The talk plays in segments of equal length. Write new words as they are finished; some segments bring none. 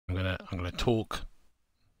gonna talk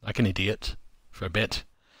like an idiot for a bit.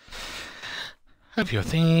 Hope you're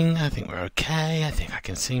thinking. I think we're okay. I think I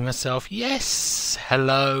can see myself. Yes.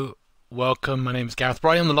 Hello. Welcome. My name is Gareth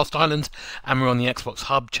Bray on the Lost Islands, and we're on the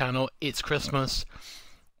TheXboxHub channel. It's Christmas.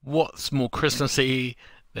 What's more Christmassy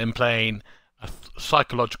than playing a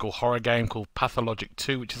psychological horror game called Pathologic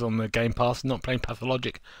 2, which is on the Game Pass? Not playing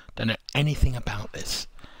Pathologic. Don't know anything about this.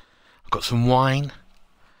 I've got some wine.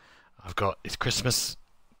 It's Christmas.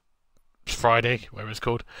 It's Friday, whatever it's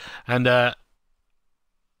called, and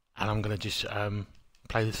I'm gonna just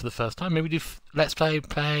play this for the first time. Maybe do let's play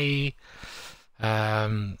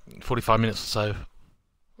 45 minutes or so.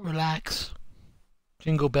 Relax.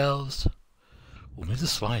 Jingle bells. Oh, there's a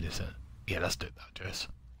slide, is it? Yeah, let's do that, Jess.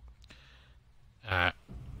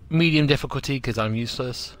 Medium difficulty because I'm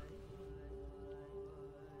useless.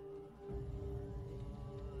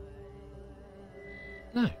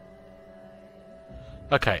 No.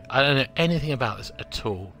 Okay, I don't know anything about this at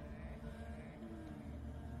all.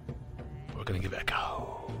 We're going to give it a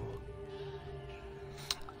go.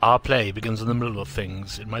 Our play begins in the middle of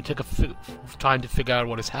things. It might take time to figure out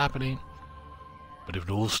what is happening, but it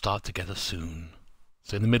will all start together soon.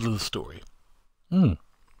 So in the middle of the story.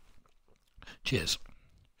 Cheers.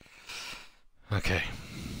 Okay.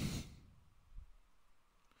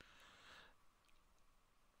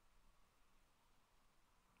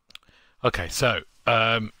 Okay, so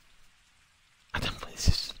I don't know, is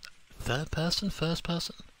this third person, first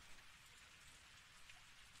person?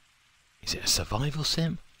 Is it a survival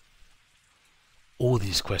sim? All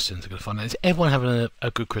these questions are going to find out. Is everyone having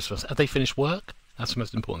a good Christmas? Have they finished work? That's the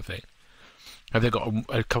most important thing. Have they got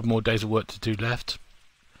a couple more days of work to do left?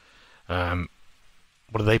 What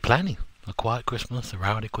are they planning? A quiet Christmas? A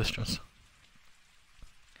rowdy Christmas?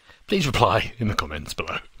 Please reply in the comments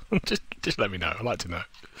below. just let me know. I'd like to know.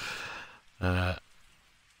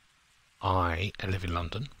 I live in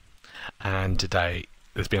London, and today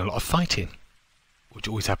there's been a lot of fighting, which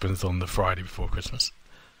always happens on the Friday before Christmas.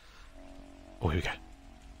 Oh, here we go.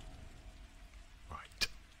 Right.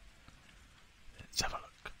 Let's have a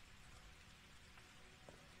look.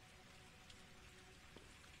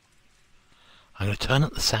 I'm going to turn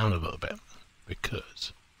up the sound a little bit,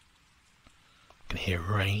 because I can hear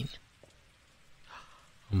rain.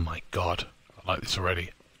 Oh my god, I like this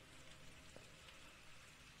already.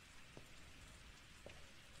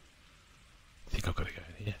 I think I've got to go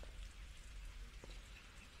in here.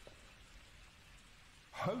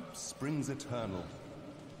 Hope springs eternal,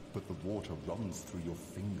 but the water runs through your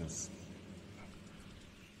fingers.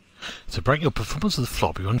 So break your performance of the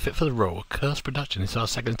flop. You're unfit for the role. A cursed production. This is our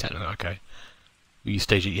second attempt. Okay. Will you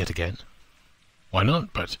stage it yet again? Why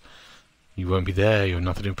not? But you won't be there. You have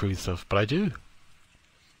nothing to improve yourself. But I do.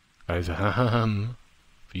 That is a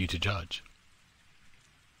for you to judge.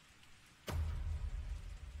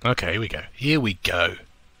 Okay, here we go. Here we go.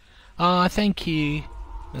 Ah, thank you,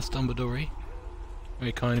 Miss Dumbledore.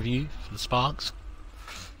 Very kind of you for the sparks.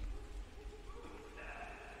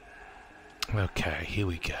 Okay, here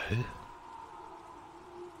we go.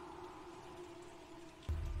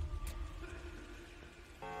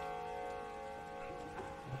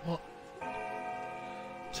 What?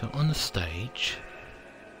 So on the stage,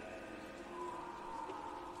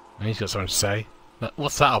 and he's got something to say. But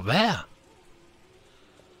what's that up there?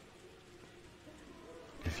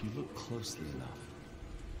 If you look closely enough,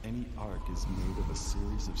 any arc is made of a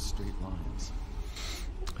series of straight lines.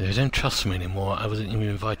 They don't trust me anymore. I wasn't even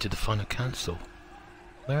invited to final council.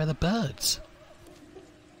 Where are the birds?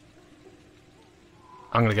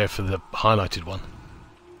 I'm going to go for the highlighted one.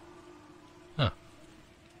 Oh.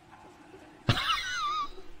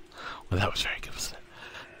 Well, that was very good, wasn't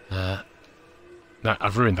it? No,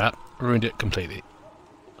 I've ruined that. Ruined it completely.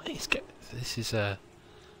 This is I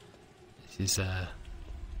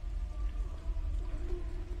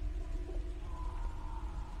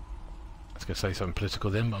was going to say something political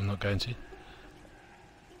then, but I'm not going to.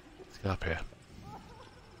 Let's get up here.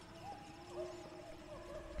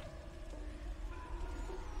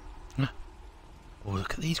 Oh,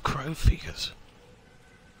 look at these crow figures.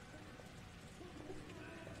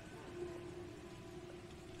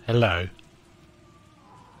 Hello.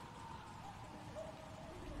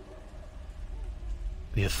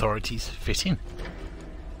 The authorities fit in.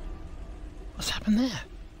 What's happened there?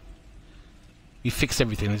 You fixed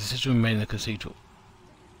everything. The decision remained in the cathedral.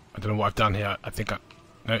 I don't know what I've done here. I think I...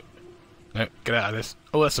 No. No, get out of this.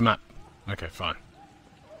 Oh, that's a map. Okay, fine.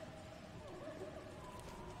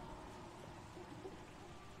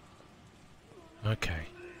 Okay.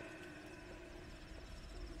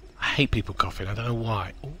 I hate people coughing. I don't know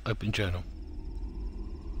why. Oh, open journal.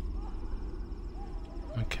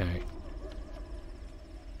 Okay.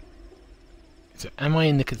 So, am I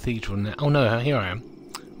in the cathedral now? Oh no, here I am.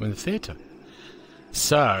 I'm in the theatre.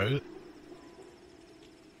 So,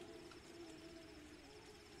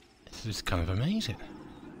 this is kind of amazing.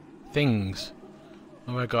 Things.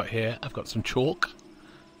 What have I got here? I've got some chalk.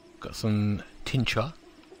 Got some tincture.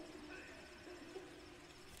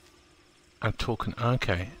 I'm talking.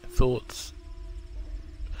 Okay, thoughts.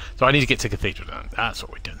 So I need to get to cathedral now. That's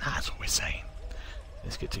what we're doing. That's what we're saying.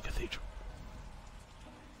 Let's get to cathedral.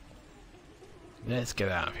 Let's get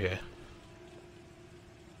out of here.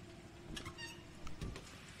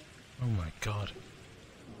 Oh my god.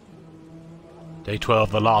 Day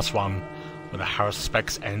 12, the last one, where the Harris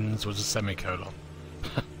Specs ends was a semicolon.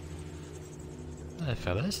 Hello,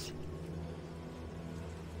 fellas.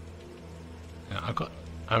 Yeah,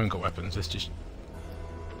 I haven't got weapons, let's just...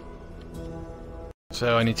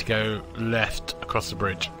 So I need to go left across the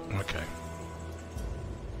bridge. Okay.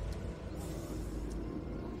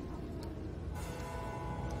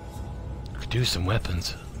 Could do some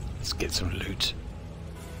weapons. Let's get some loot.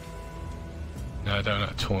 No, I don't know,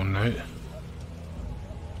 torn note.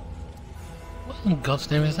 What in God's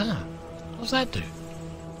name is that? What does that do?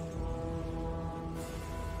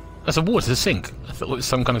 That's a water sink. I thought it was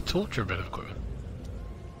some kind of torture bit of equipment.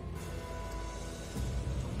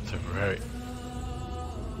 So very...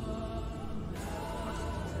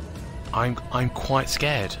 I'm quite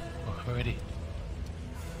scared already.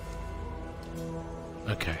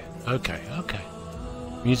 Okay, okay, okay.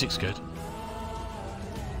 Music's good.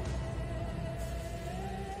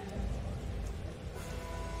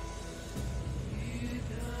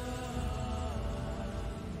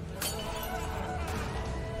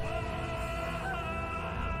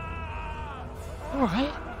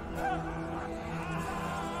 Alright.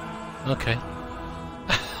 Okay.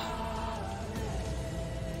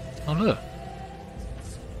 Oh look.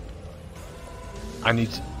 I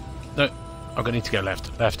need to... No, I'm gonna need to go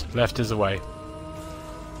left. Left is the way.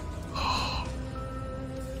 Oh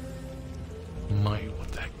my,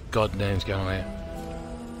 what the god name's going on here?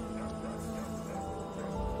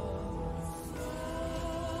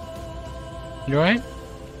 You alright?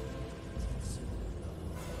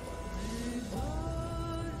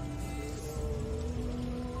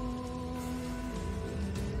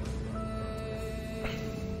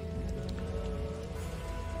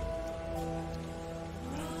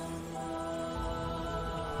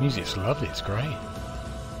 Music's lovely, it's great.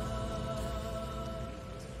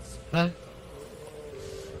 Hello?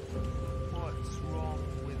 What's wrong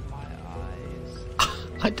with my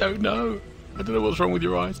eyes? I don't know. I don't know what's wrong with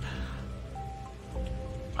your eyes.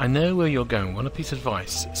 I know where you're going. Want a piece of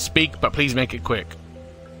advice? Speak, but please make it quick.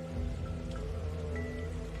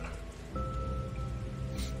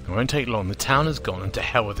 It won't take long. The town is gone, and to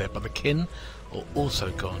hell with it. But the kin are also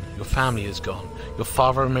gone. Your family is gone. Your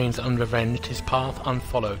father remains unrevenged, his path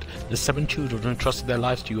unfollowed. The 7 children who entrusted their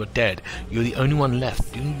lives to you are dead. You're the only one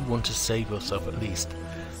left. Do you want to save yourself at least?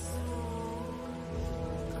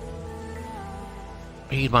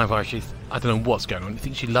 Heed my advice. I don't know what's going on. You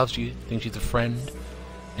think she loves you? Think she's a friend?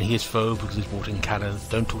 And he is foe because he's brought in cannons.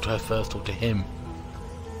 Don't talk to her first, talk to him.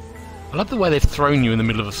 I love the way they've thrown you in the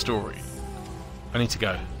middle of a story. I need to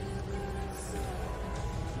go.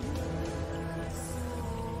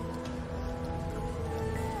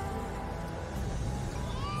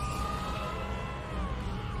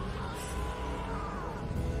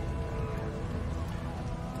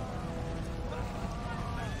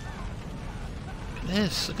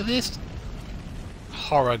 Look at this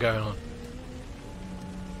horror going on.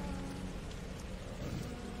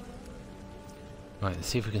 Right, let's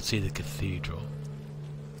see if we can see the cathedral.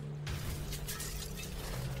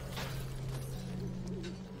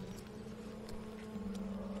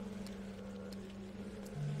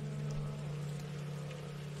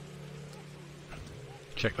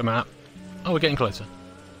 Check the map. Oh, we're getting closer.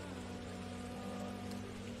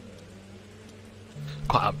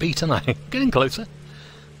 Quite upbeat, aren't I? Getting closer.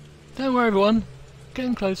 Don't worry, everyone.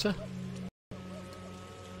 Getting closer.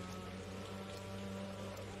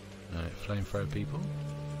 Right, flamethrower people.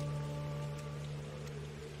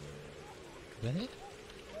 Is that it?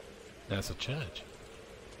 That's a church.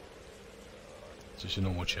 It's just a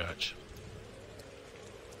normal church.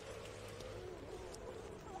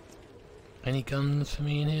 Any guns for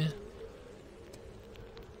me in here?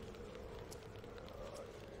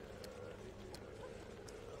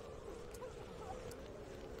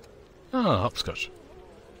 Oh, hopscotch.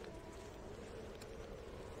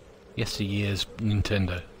 Yesteryear's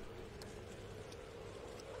Nintendo.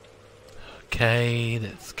 Okay,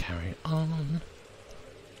 let's carry on.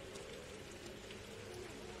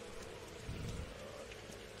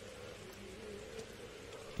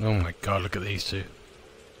 Oh my god, look at these two.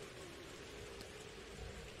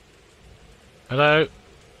 Hello?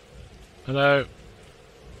 Hello?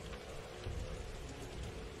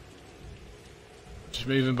 Just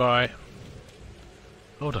moving by.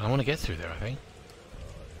 Hold on, I want to get through there, I think.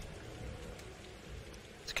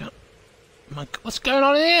 My God, what's going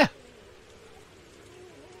on here?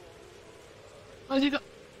 Why's he got...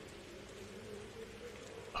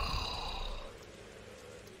 Oh.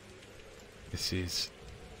 This is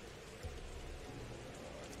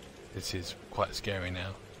quite scary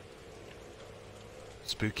now.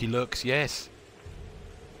 Spooky looks, yes.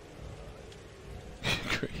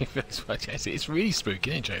 Yes, it's really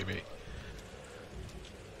spooky, isn't it,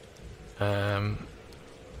 JB?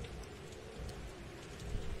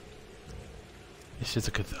 This is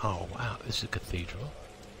a oh wow, this is a cathedral.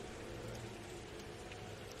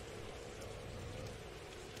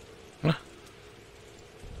 Huh.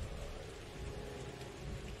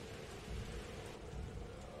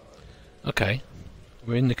 Okay,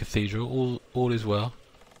 we're in the cathedral. All is well.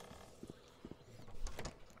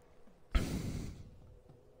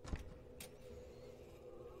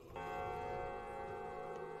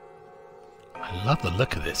 I love the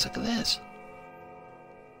look of this. Look at this.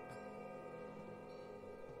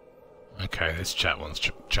 Okay, this chat one's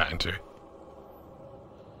chatting to.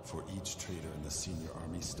 For each traitor in the senior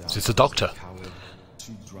army staff, Is this a doctor? a coward,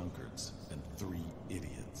 2 drunkards, and 3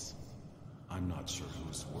 idiots. I'm not sure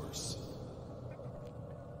who's worse.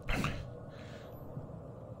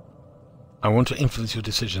 I want to influence your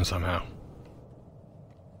decision somehow.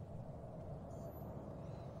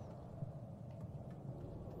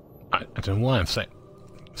 I don't know why I'm saying.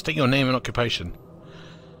 State your name and occupation.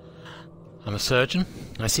 I'm a surgeon.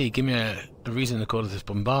 I see. Give me a reason to cause this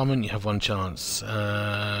bombardment. You have one chance.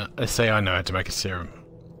 Let's say I know how to make a serum.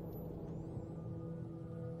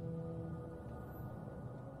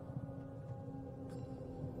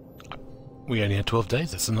 We only had 12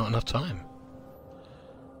 days. That's not enough time.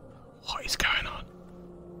 What is going on?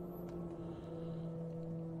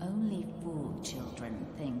 Only fool children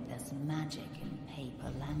think there's magic in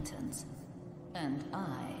paper lanterns. And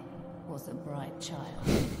I was a bright child.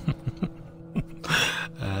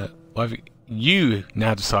 Why have you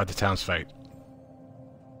now decide the town's fate?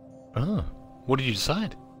 Oh, what did you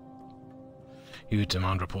decide? You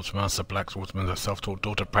demand reports from us, the Black Swordsman, a self-taught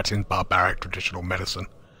daughter practicing barbaric traditional medicine.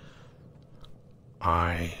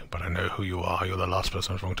 But I know who you are. You're the last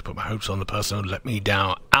person I was wrong to put my hopes on. The person who let me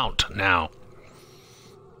down. Out now.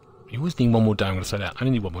 You always need one more day. I'm going to say that. I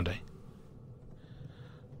only need one more day.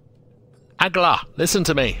 Agla, listen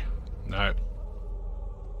to me. No.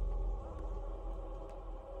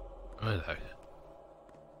 Hello.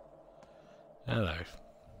 Hello.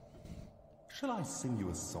 Shall I sing you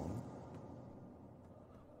a song?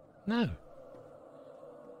 No.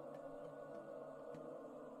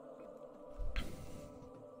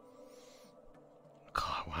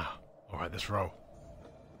 God, wow. Alright, let's roll.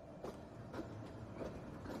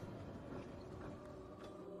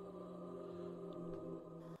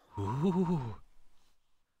 Ooh.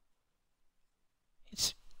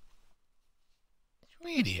 It's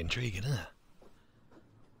really intriguing, isn't it?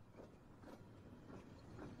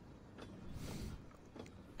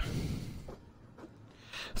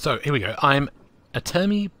 So, here we go. I'm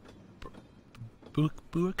Attorney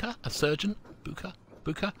Buka, a surgeon.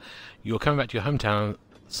 Buka. You're coming back to your hometown,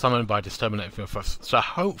 summoned by disturbing everything first. So,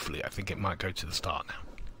 hopefully, I think it might go to the start now.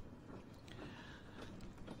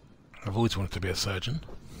 I've always wanted to be a surgeon.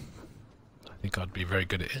 I think I'd be very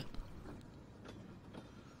good at it.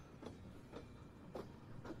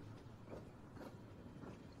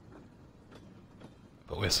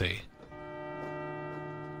 But we'll see.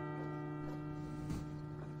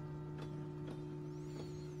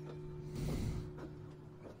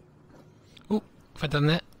 Oh, have I done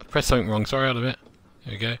that? I pressed something wrong, sorry out of it.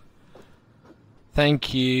 There we go.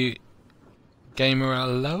 Thank you, Gamer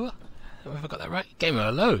Allo. Have I got that right? Gamer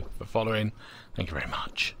Allo for following. Thank you very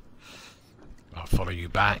much. I'll follow you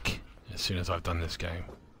back as soon as I've done this game.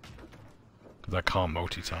 Because I can't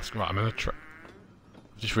multitask. Right, I'm in a train.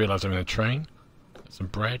 I just realised I'm in a train. Got some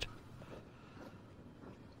bread.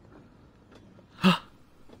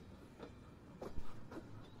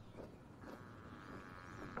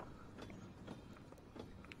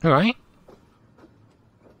 Alright.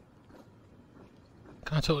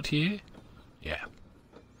 Can I talk to you? Yeah.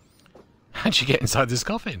 How'd you get inside this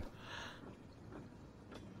coffin?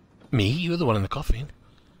 Me? You're the one in the coffin.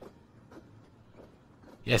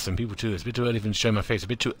 Yes, some people too. It's a bit too early for me to show my face. A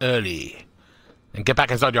bit too early. And get back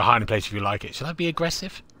inside your hiding place if you like it. Shall I be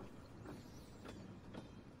aggressive?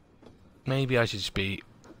 Maybe I should just be...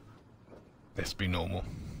 Let's be normal.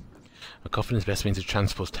 A coffin is the best means of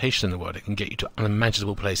transportation in the world. It can get you to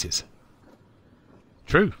unimaginable places.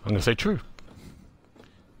 True. I'm going to say true.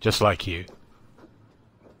 Just like you.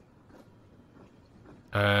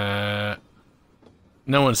 No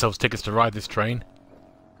one sells tickets to ride this train.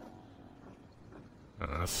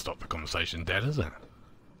 Let's stop the conversation dead, isn't it?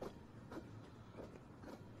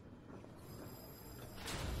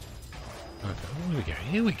 Okay, here we go,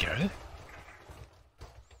 here we go.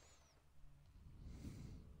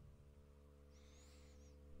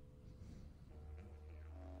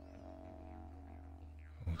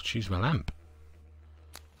 I'll choose my lamp.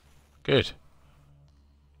 Good.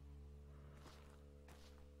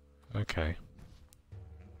 Okay.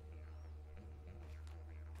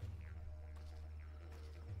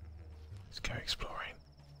 Let's go exploring.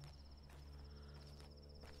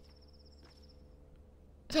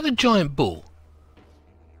 Is that a giant bull?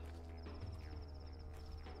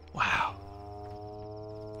 Wow.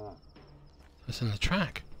 That's in the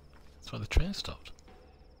track. That's why the train stopped.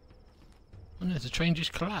 Oh no, the train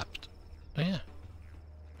just collapsed. Oh yeah.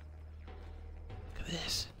 Look at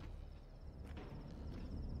this.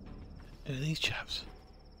 Look at these chaps.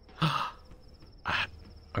 I'm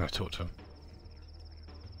going to talk to them.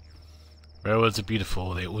 Railroads are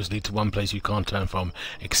beautiful. They always lead to one place you can't turn from,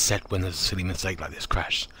 except when there's a silly mistake like this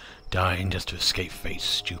crash. Dying just to escape fate.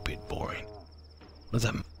 Stupid, boring. What is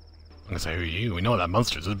that? I'm going to say, who are you? We know what that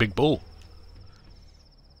monster is. It's a big bull.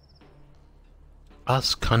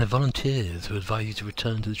 Us kind of volunteers who advise you to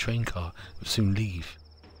return to the train car will soon leave.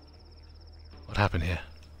 What happened here?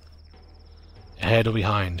 Ahead or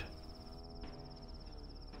behind?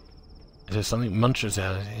 Is there something monstrous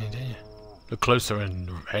there? Look closer and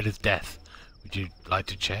ahead is death. Would you like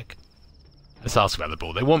to check? Let's ask about the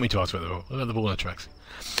ball. They want me to ask about the ball. What about the ball on the tracks?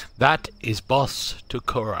 That is Boss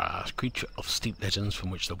Tukura, a creature of steep legends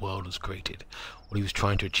from which the world was created. What he was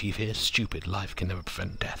trying to achieve here, stupid. Life can never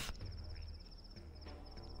prevent death.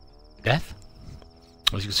 Death?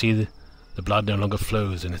 As you can see, the blood no longer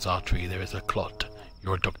flows in its artery. There is a clot.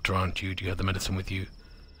 You're a doctor, aren't you? Do you have the medicine with you?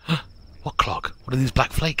 What clog? What are these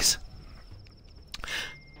black flakes?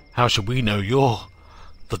 How should we know? You're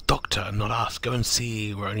the doctor, not us. Go and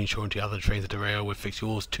see. We're only ensuring the other trains at the rail. We'll fix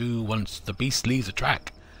yours too once the beast leaves the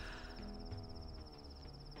track.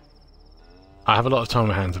 I have a lot of time on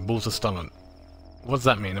my hands and balls are stolen. What does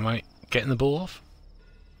that mean? Am I getting the ball off?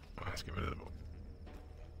 Let's get rid of the ball.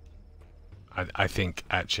 I think,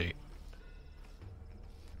 actually,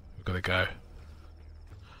 we've got to go.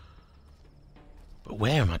 But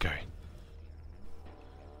where am I going?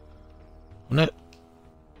 Oh, no.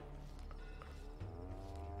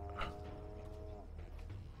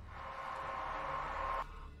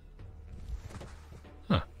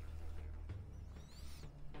 Huh.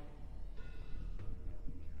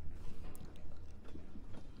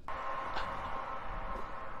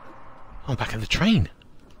 I'm back at the train.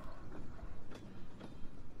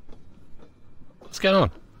 What's going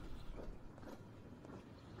on?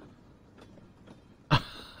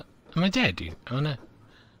 Am I dead, dude? Oh no.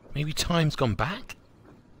 Maybe time's gone back?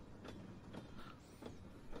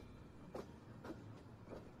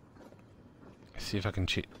 Let's see if I can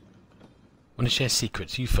cheat. Want to share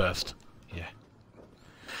secrets? You first. Yeah.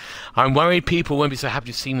 I'm worried people won't be so happy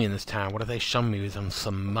to see me in this town. What if they shun me with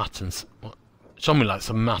some mutt and... What? Shun me like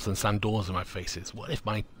some mutt and sand doors in my faces? What if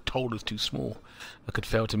my toll is too small? I could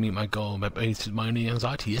fail to meet my goal, but it's my only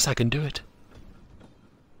anxiety. Yes, I can do it.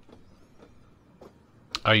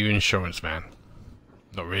 Are you an insurance man?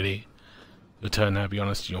 Not really. Your turn now, be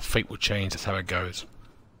honest. Your fate will change. That's how it goes.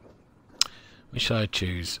 Which shall I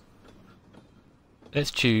choose? Let's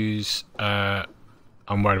choose... I'm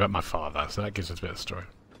worried about my father, so that gives us a bit of a story.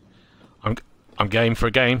 I'm game for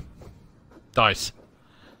a game. Dice.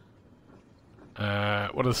 What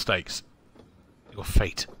are the stakes? Your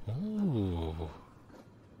fate. Ooh.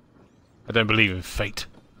 I don't believe in fate.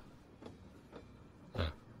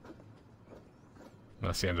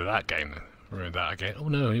 That's the end of that game then. Ruined that again. Oh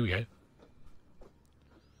no, here we go.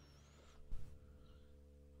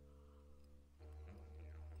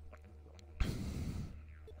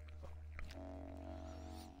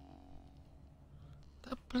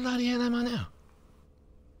 The bloody hell am I now?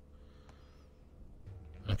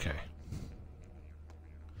 Okay.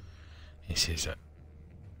 This is a...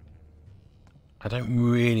 I don't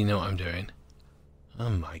really know what I'm doing. Oh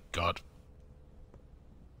my god.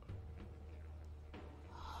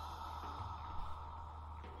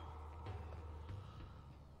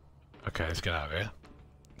 Okay, let's get out of here.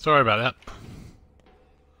 Sorry about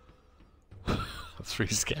that. That's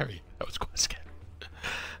really scary. That was quite scary.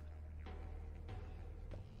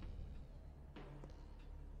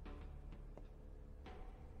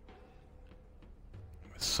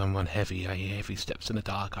 Someone heavy. I hear heavy steps in the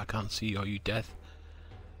dark. I can't see you. Are you death?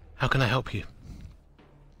 How can I help you?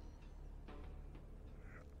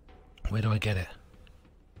 Where do I get it?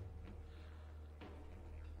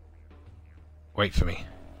 Wait for me.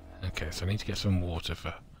 Okay, so I need to get some water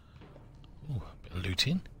for... Ooh, a bit of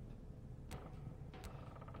looting.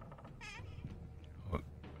 Oh.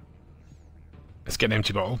 Let's get an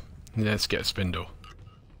empty bottle. Let's get a spindle.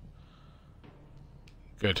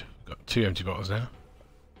 Good. Got 2 empty bottles now.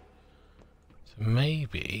 So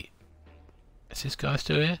maybe... Is this guy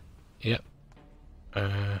still here? Yep.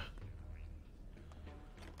 Oh,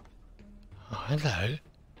 hello.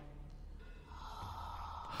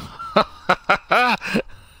 Ah,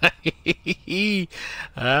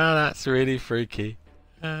 that's really freaky.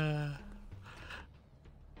 What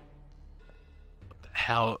the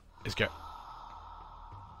hell is going...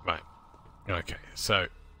 Right. Okay, so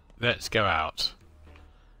let's go out.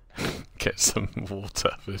 Get some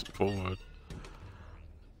water for this poor woman.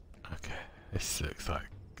 Okay, this looks like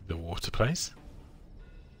the water place.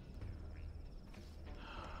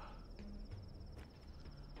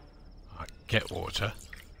 Get water.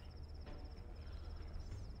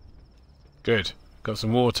 Good. Got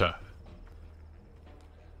some water.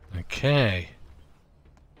 Okay.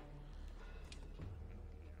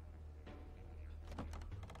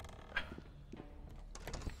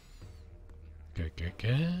 Good, good,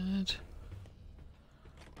 good.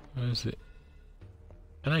 Where is it?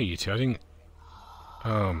 I know you two. I didn't...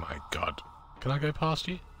 Oh my god. Can I go past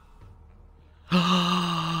you? Look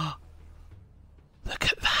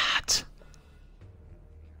at that!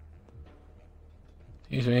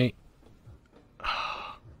 Excuse me.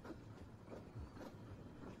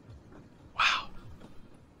 Wow.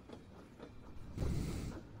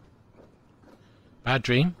 Bad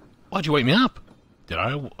dream? Why'd you wake me up? Did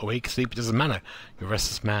I awake, sleep? It doesn't matter. You're a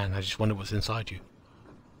restless man. I just wonder what's inside you.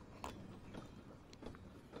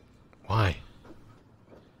 Why?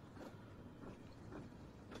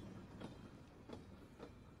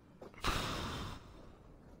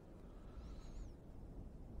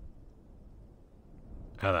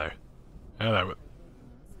 Hello. Hello.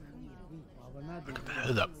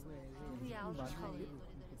 Hold up.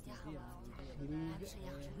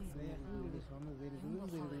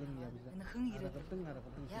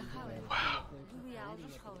 Wow.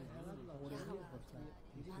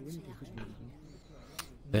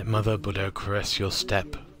 Let Mother Buddha caress your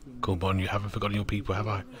step. Corbon, you haven't forgotten your people, have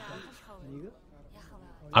I?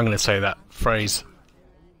 I'm going to say that phrase.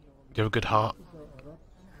 Do you have a good heart?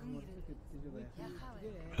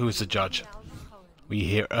 Who is the judge? We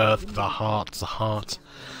hear earth with our hearts. The heart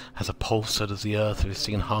has a pulse, so does the earth. If you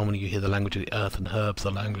sing in harmony, you hear the language of the earth, and herbs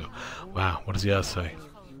the language. Wow, what does the earth say?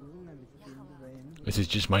 This is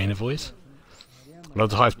just my inner voice. Lord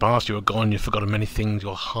the highest past, you are gone, you've forgotten many things,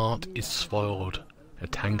 your heart is spoiled. A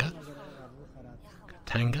tanga?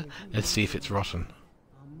 Tanga? Let's see if it's rotten.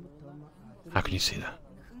 How can you see that?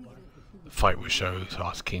 The fight will show, so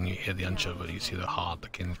ask king, you hear the unsure, but you see the heart, the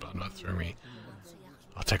king's blood not through me.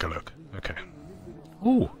 I'll take a look. Okay.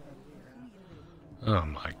 Ooh! Oh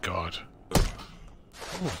my god.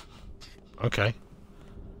 Ooh. Okay.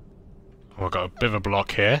 Oh, I've got a bit of a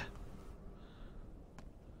block here.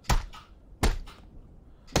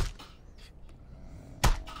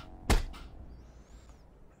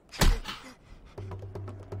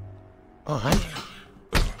 Oh, hey.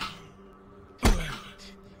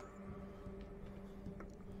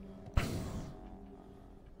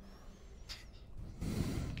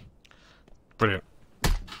 Brilliant.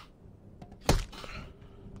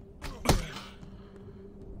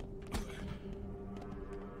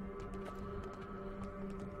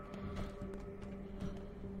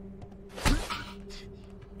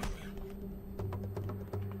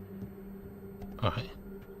 Oh, hey.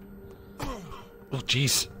 Oh,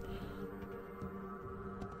 jeez.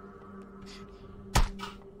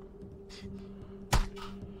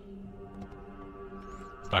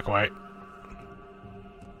 Back away.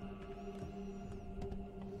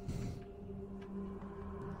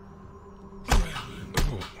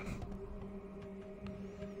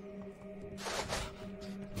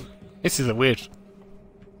 This is a weird...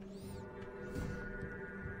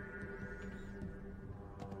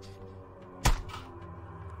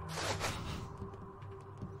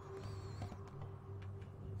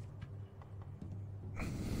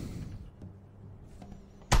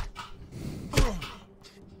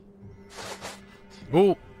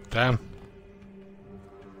 Oh, damn.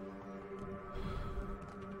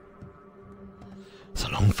 It's a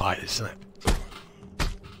long fight, isn't it?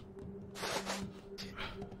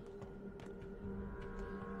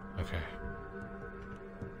 Okay.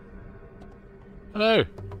 Hello.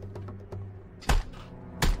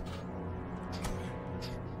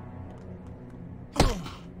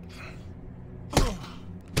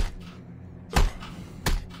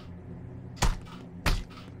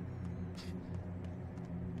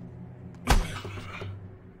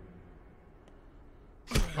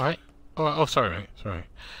 Alright. Oh, sorry, mate. Sorry.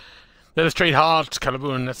 Let us trade hearts,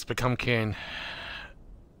 Caliburn. Let's become kin.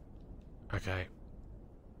 Okay.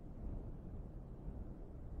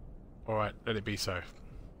 Alright, let it be so.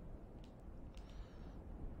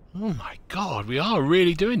 Oh my god, we are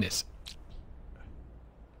really doing this.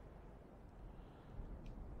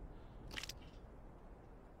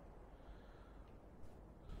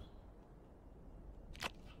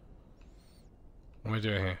 What am I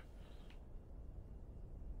doing here?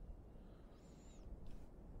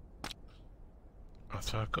 Oh,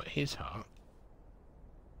 so I've got his heart.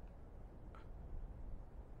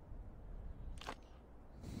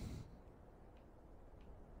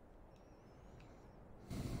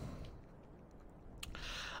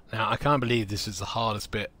 Now, I can't believe this is the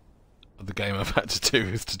hardest bit of the game I've had to do,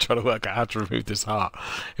 is to try to work out how to remove this heart.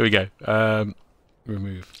 Here we go.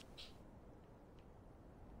 Remove.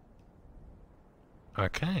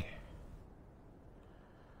 Okay.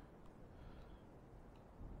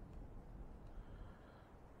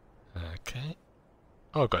 Okay.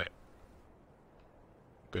 Oh, I got it.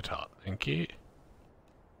 Good heart, thank you.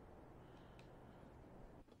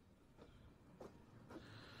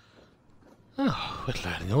 Oh,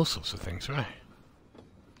 we're learning all sorts of things, right?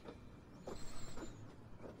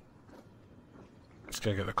 Let's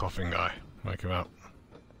go get the coughing guy. Wake him up.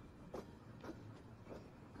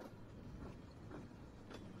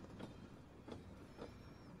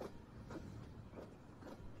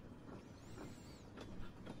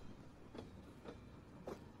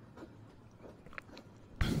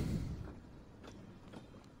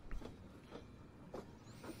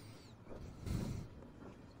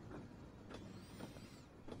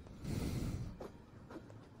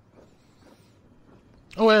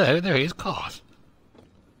 Oh, hello, there he is. God.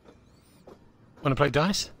 Want to play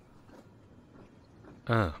dice?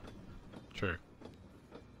 Ah, true.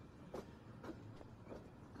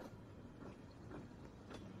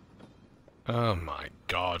 Oh my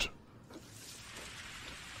god.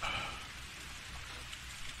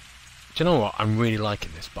 Do you know what? I'm really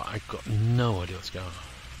liking this, but I've got no idea what's going on.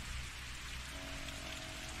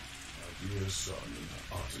 My dear son,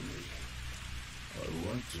 Ottomy, I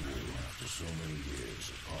write to you after so many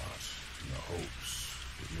years apart, in the hopes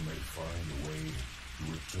that you may find a way to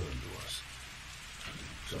return to us.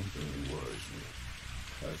 Something worries me.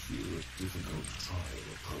 I feel a difficult trial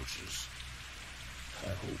approaches.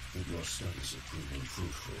 I hope that your studies are proving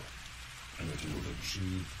fruitful, and that you will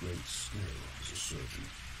achieve great skill as a surgeon.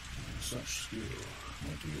 Such skill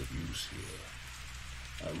might be of use here.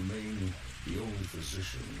 I remain the only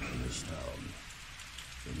physician in this town,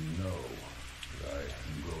 and you know that I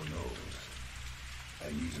am growing old. I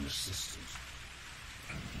need an assistant.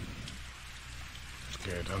 That's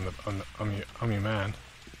good. I'm your man.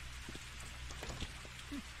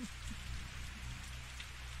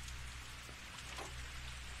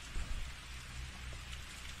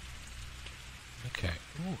 Okay.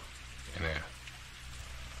 Ooh. In there.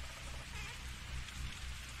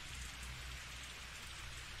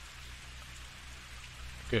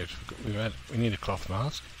 Good. We need a cloth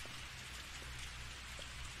mask.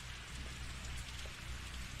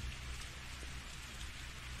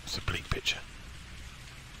 It's a bleak picture.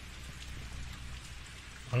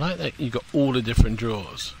 I like that you got all the different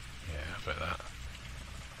drawers. Yeah, I bet that.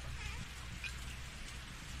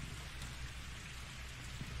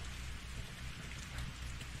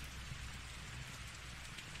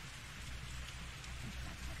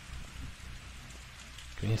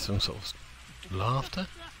 Can you hear some sort of laughter?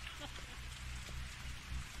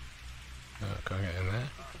 Oh, can't get in there.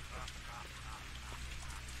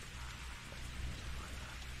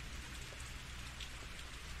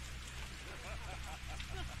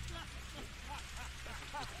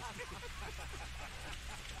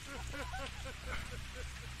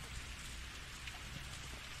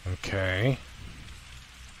 Okay.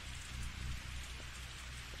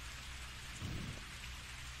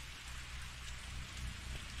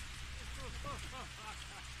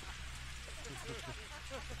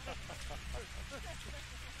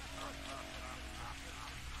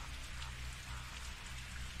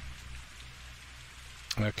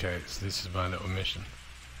 Okay, so this is my little mission.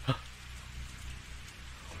 Huh.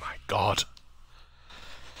 Oh my god.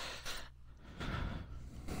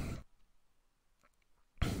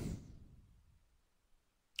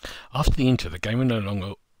 After the intro, the game will no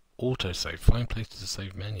longer autosave. Find places to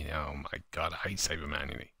save manually. Oh my god, I hate saving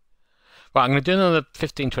manually. Right, I'm going to do another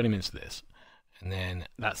 15-20 minutes of this. And then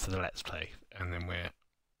that's the Let's Play. And then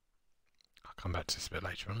I'll come back to this a bit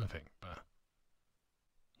later on, I think. But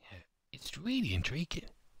yeah, it's really intriguing.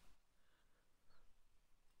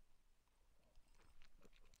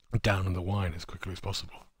 Down on the wine as quickly as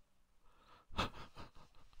possible.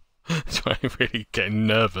 So I'm really getting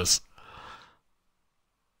nervous.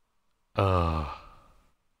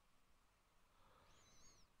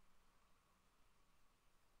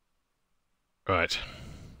 Right.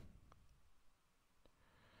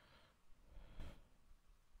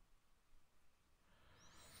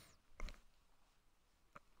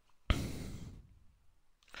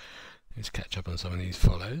 Let's catch up on some of these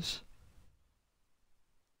follows.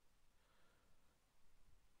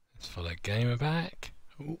 Let's follow Gamer back.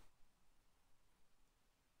 Ooh.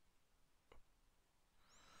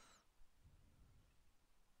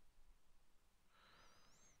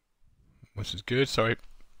 This is good, sorry.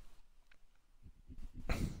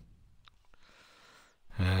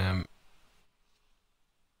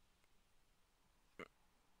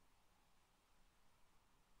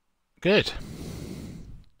 Good.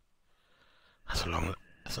 That's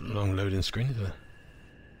a long loading screen, isn't it?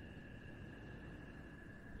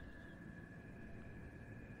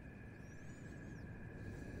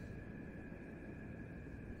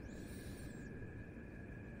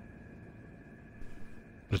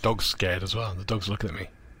 The dog's scared as well. The dog's looking at me.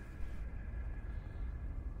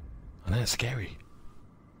 I know, it's scary.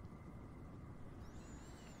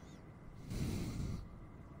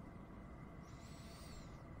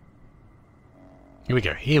 Here we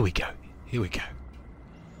go, here we go, here we go.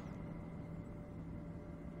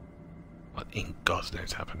 What in God's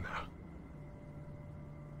name's happened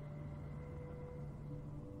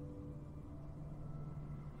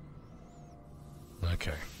now?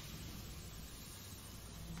 Okay.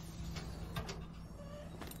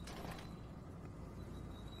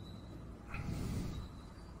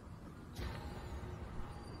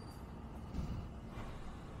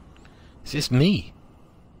 Is this me?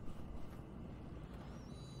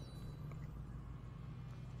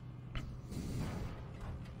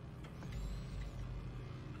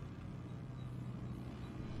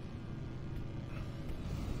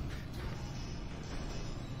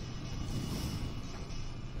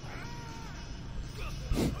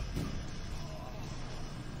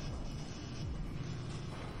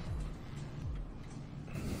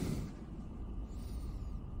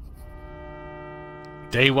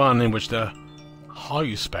 Day one in which the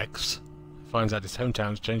Specs finds out his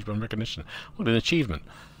hometown's changed beyond recognition. What an achievement.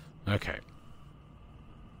 Okay.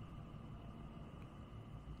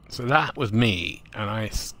 So that was me, and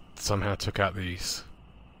I somehow took out these.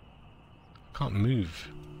 I can't move.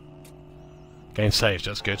 Game saved,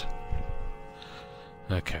 that's good.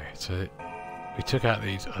 Okay, so we took out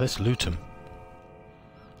these. Oh, let's loot them.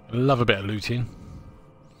 I love a bit of looting.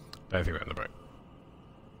 Don't think we're on the break.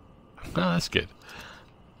 Oh, that's good.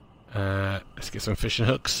 Let's get some fishing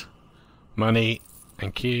hooks, money,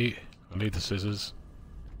 and Q. I'll leave the scissors.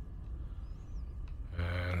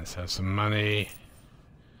 Let's have some money.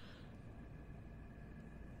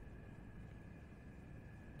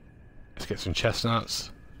 Let's get some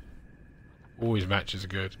chestnuts. Always matches are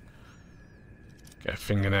good. Get a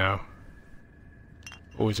fingernail.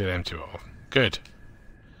 Always get them two off. Good.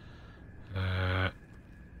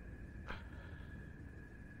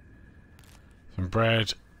 Some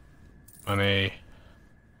bread. Money,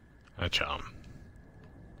 and a charm.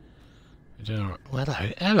 Well,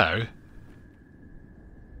 hello, hello.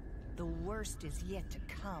 The worst is yet to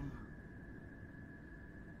come.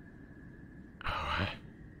 Alright.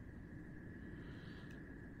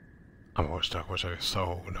 I'm a watchdog, watch over your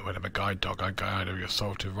soul. No matter my guide dog, I guide over your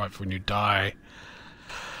soul to right for when you die.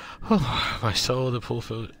 Oh, my soul, the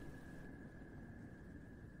fulfilled.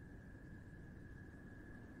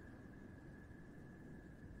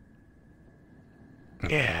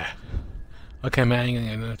 Yeah. Okay, man.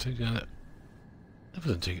 That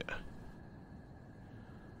wasn't too good.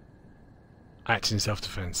 Acts in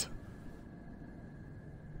self-defense.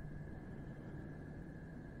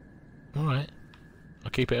 Alright. I'll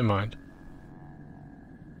keep it in mind.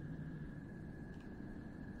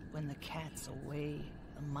 When the cat's away,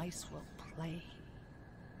 the mice will play.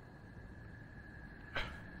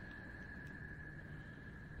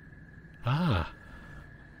 Ah.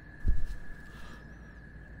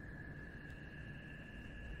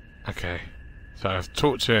 Okay, so I've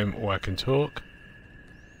talked to him, or I can talk.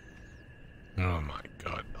 Oh my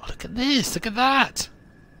god. Oh, look at this! Look at that!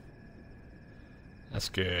 That's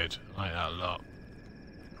good. I like that a lot.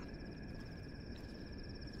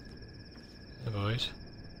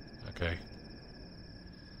 Okay.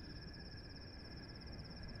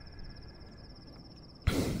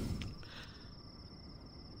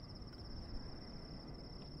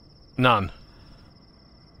 None.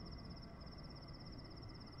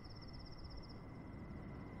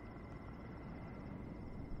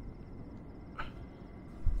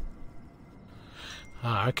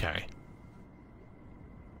 Ah, okay.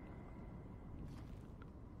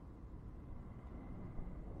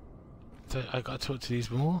 So I got to talk to these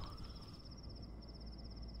more?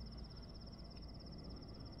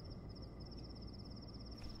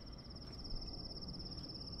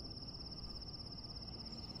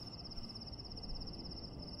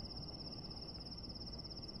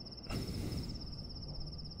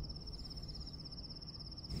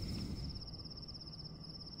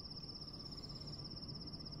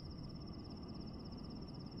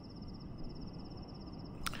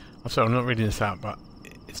 I'm sorry, I'm not reading this out, but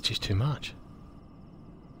it's just too much.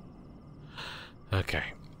 Okay.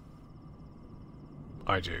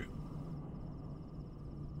 I do.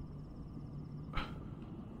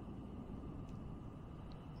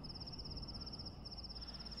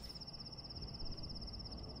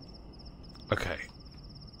 Okay.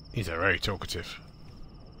 He's very talkative.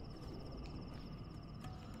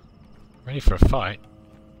 Ready for a fight?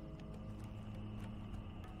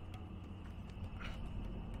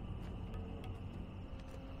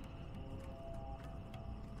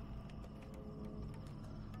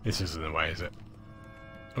 This isn't the way, is it?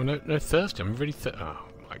 Oh no, no, thirsty. I'm really thirsty. Oh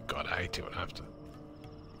my god, I hate it when I have to.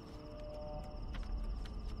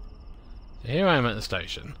 Here I am at the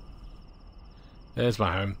station. There's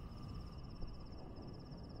my home.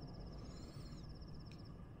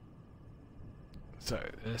 So,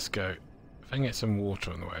 let's go. If I can get some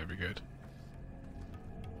water on the way, it'd be good.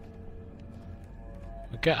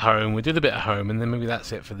 We'll get home, we'll do the bit at home, and then maybe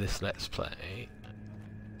that's it for this Let's Play.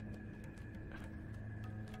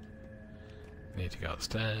 Need to go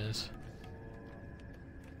upstairs.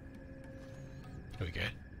 There we go.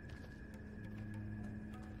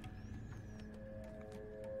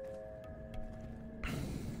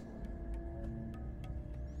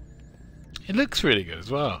 It looks really good as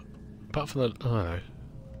well. Apart from the... oh no.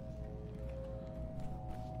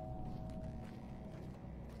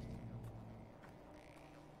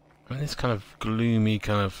 I mean, this kind of gloomy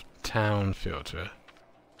kind of town feel to it.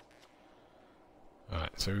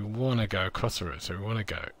 Alright, so we want to go across the road, so we want to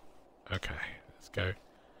go. Okay, let's go.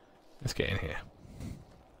 Let's get in here.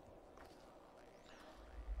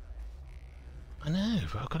 I know,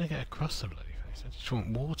 but I've got to get across the bloody place. I just want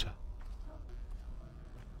water.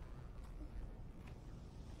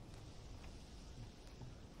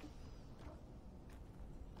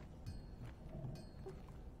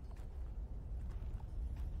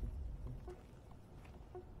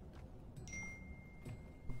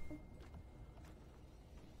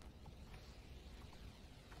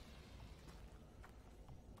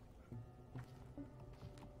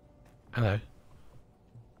 Hello.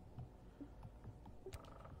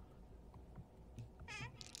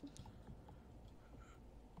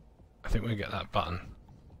 I think we'll get that button.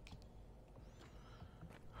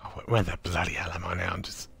 Oh, where the bloody hell am I now? I'm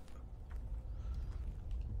just...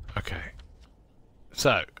 okay.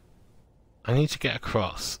 So, I need to get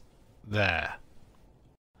across there.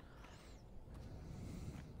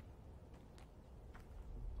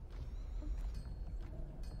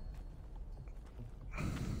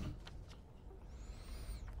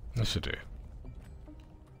 This should do.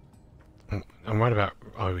 I'm right about...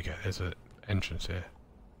 oh, here we go. There's an entrance here.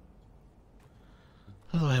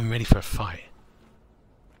 Otherwise, I'm ready for a fight.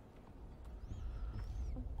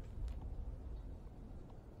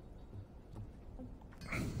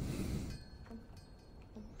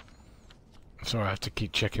 Sorry, I have to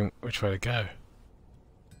keep checking which way to go.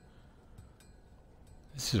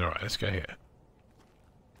 This is alright. Let's go here.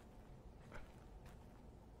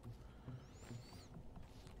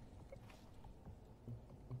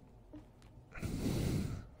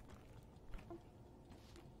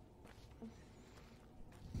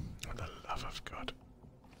 Of God.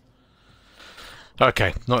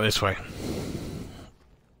 Okay, not this way.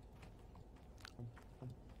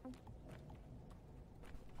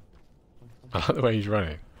 I like the way he's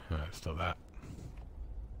running. No, it's not that.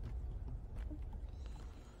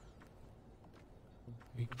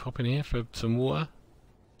 You can pop in here for some water?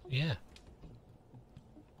 Yeah.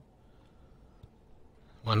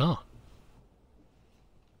 Why not?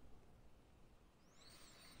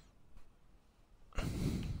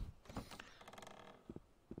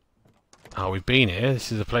 Oh, we've been here.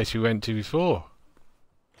 This is the place we went to before.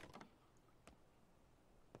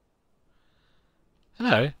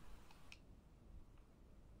 Hello.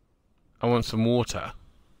 I want some water.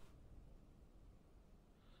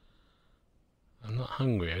 I'm not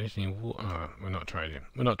hungry, I just need water. Oh, we're not trading.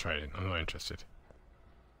 We're not trading. I'm not interested.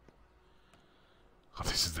 Oh,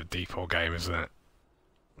 this is the default game, isn't it?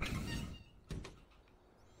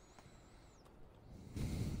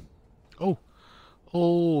 Oh!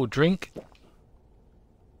 Oh, drink.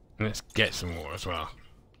 And let's get some more as well.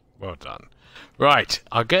 Well done. Right,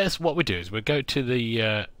 I guess what we do is we'll go to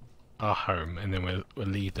the our home, and then we'll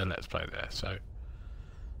leave the Let's Play there. So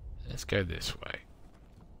let's go this way.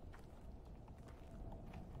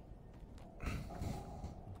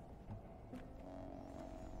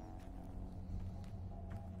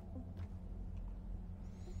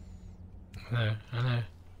 I know.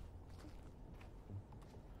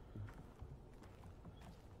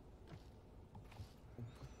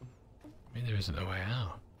 Maybe there isn't a way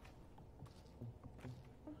out.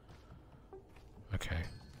 Okay.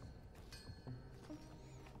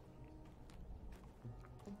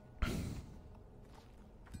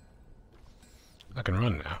 I can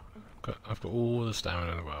run now. I've got all the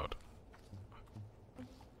stamina in the world.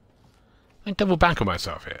 I double back on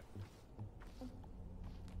myself here.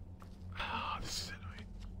 Oh, this is annoying.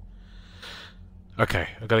 Okay,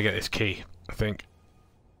 I've got to get this key, I think.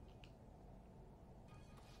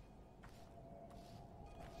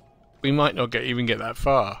 We might not even get that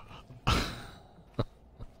far.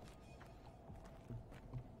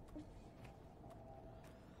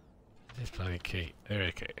 This bloody key. There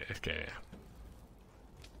we go. Let's go there.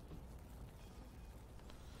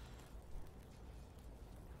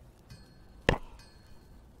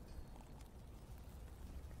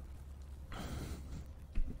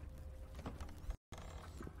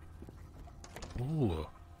 Ooh.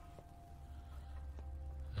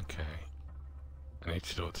 Okay. I need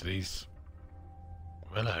to talk to these.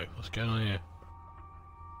 Hello, what's going on here?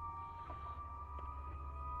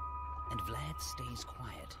 And Vlad stays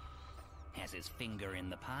quiet. Has his finger in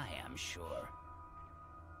the pie, I'm sure.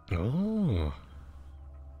 Oh.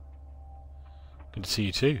 Good to see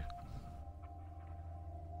you too.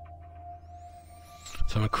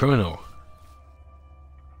 So I'm a criminal.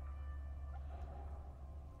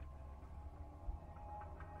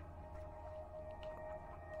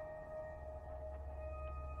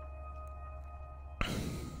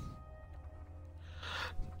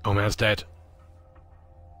 Oh, man's dead.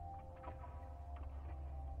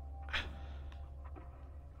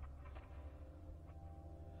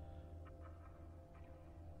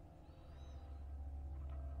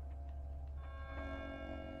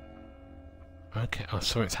 Okay, oh,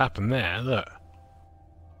 something's happened there, look.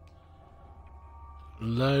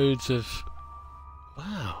 Loads of...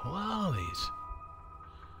 Wow, what are these?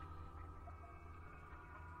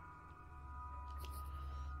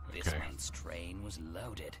 This month's train was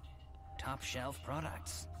loaded. Top shelf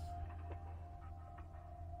products.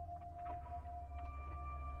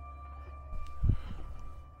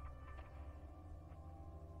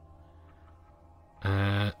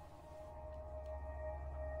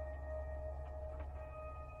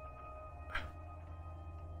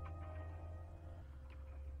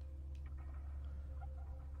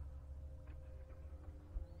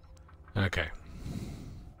 Okay.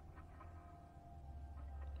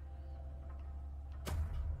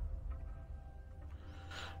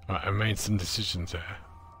 Right, I made some decisions there.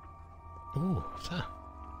 Ooh, what's that?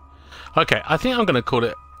 Okay, I think I'm going to call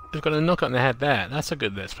it... They've got a knock on the head there. That's a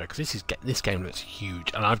good Let's Play, because this game looks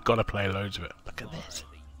huge, and I've got to play loads of it. Look at this.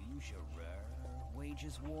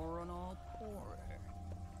 Wages war on all poorer.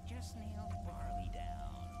 Just nail barley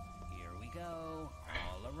down. Here we go,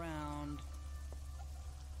 all around.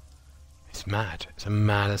 It's mad. It's a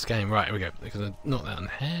maddest game. Right, here we go. Because I knocked that on the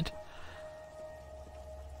head.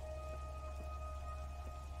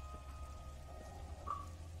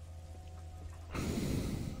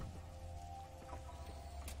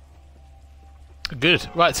 Good.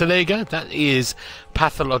 Right, so there you go. That is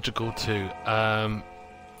Pathological 2.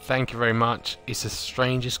 Thank you very much. It's the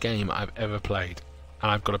strangest game I've ever played.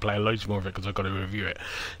 And I've got to play loads more of it because I've got to review it.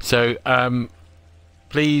 So,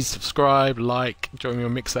 please subscribe, like, join me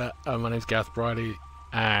on Mixer. My name's Gareth Briley.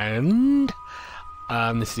 And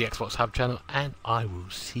this is the Xbox Hub channel. And I will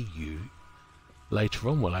see you later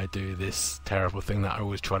on while I do this terrible thing that I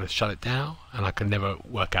always try to shut it down. And I can never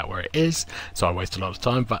work out where it is. So I waste a lot of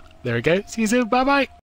time. But there we go. See you soon. Bye-bye.